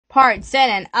Part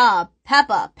 7 of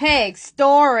Peppa Pig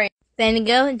story.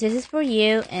 Bendigo, this is for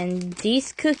you, and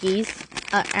these cookies.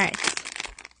 Alright.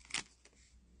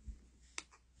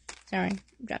 Sorry, I'm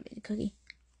dropping the cookie.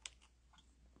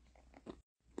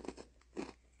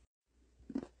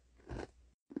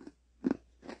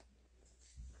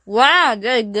 Wow,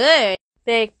 good.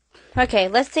 Big. Okay,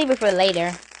 let's save it for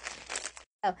later.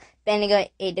 Oh, Bendigo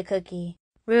ate the cookie.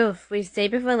 Roof, we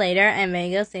save it for later, and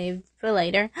Bendigo saved for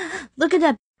later. Look at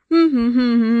that. I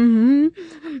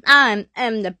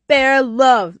am the bear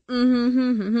love.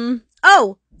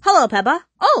 Oh, hello, Peppa.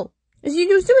 Oh, it's your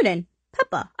new student,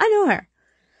 Peppa. I know her.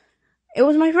 It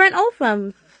was my friend O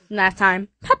from last time.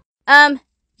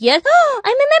 Yes. Oh,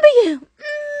 I remember you.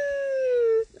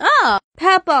 Oh,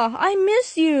 Peppa, I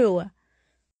miss you.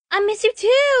 I miss you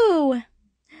too.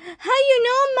 How you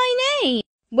know my name?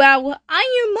 Well, I'm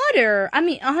your mother. I'm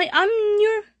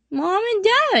your mom and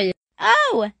dad.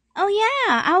 Oh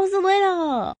yeah, I was a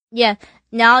little. Yeah,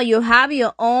 now you have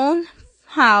your own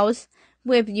house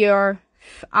with your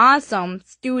awesome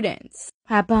students,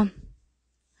 Peppa.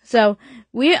 So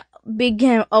we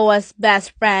became always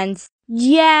best friends.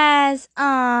 Yes,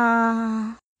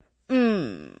 I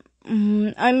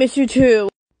miss you too.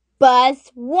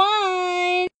 Bus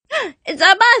 1. It's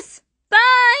our bus.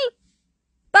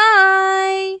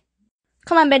 Bye.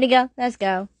 Come on, Bendigo, let's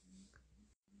go.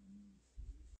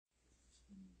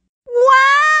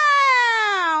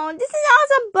 Wow! This is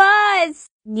awesome bus!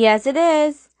 Yes, it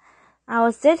is. I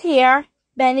will sit here.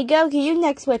 Bendigo, can you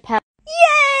next with Peppa?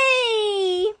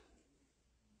 Yay!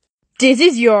 This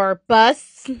is your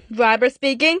bus driver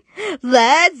speaking.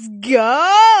 Let's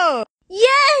go!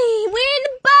 Yay! We're in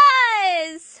the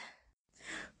bus!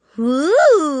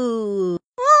 Ooh!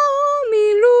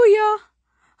 Hallelujah!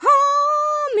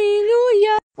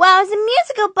 Hallelujah! Wow, it's a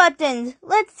musical button.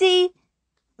 Let's see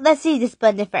this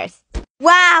button first.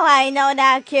 Wow, I know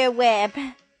that cute whip.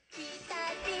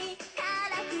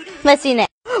 Let's see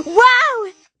next. Wow!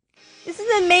 This is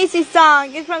an amazing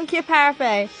song. It's from Cute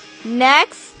Parfait.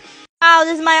 Next. Wow,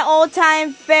 this is my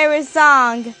all-time favorite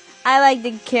song. I like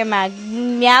the Cute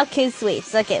Meow Cute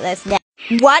Sweeps. Okay, let's next.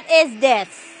 What is this?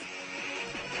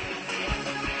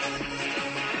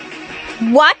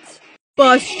 What?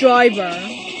 Bus driver.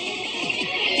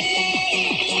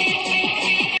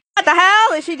 What the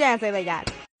hell is she dancing like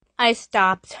that? I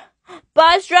stopped.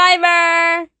 Bus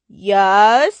driver!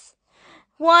 Yes?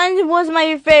 One was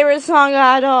my favorite song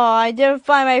at all. I didn't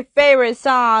find my favorite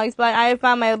songs, but I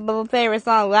found my favorite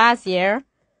song last year.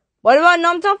 What about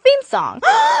Numtums theme song? Numtums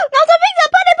theme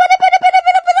song!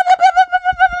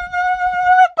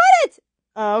 Put it!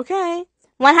 Okay.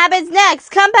 What happens next?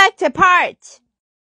 Come back to part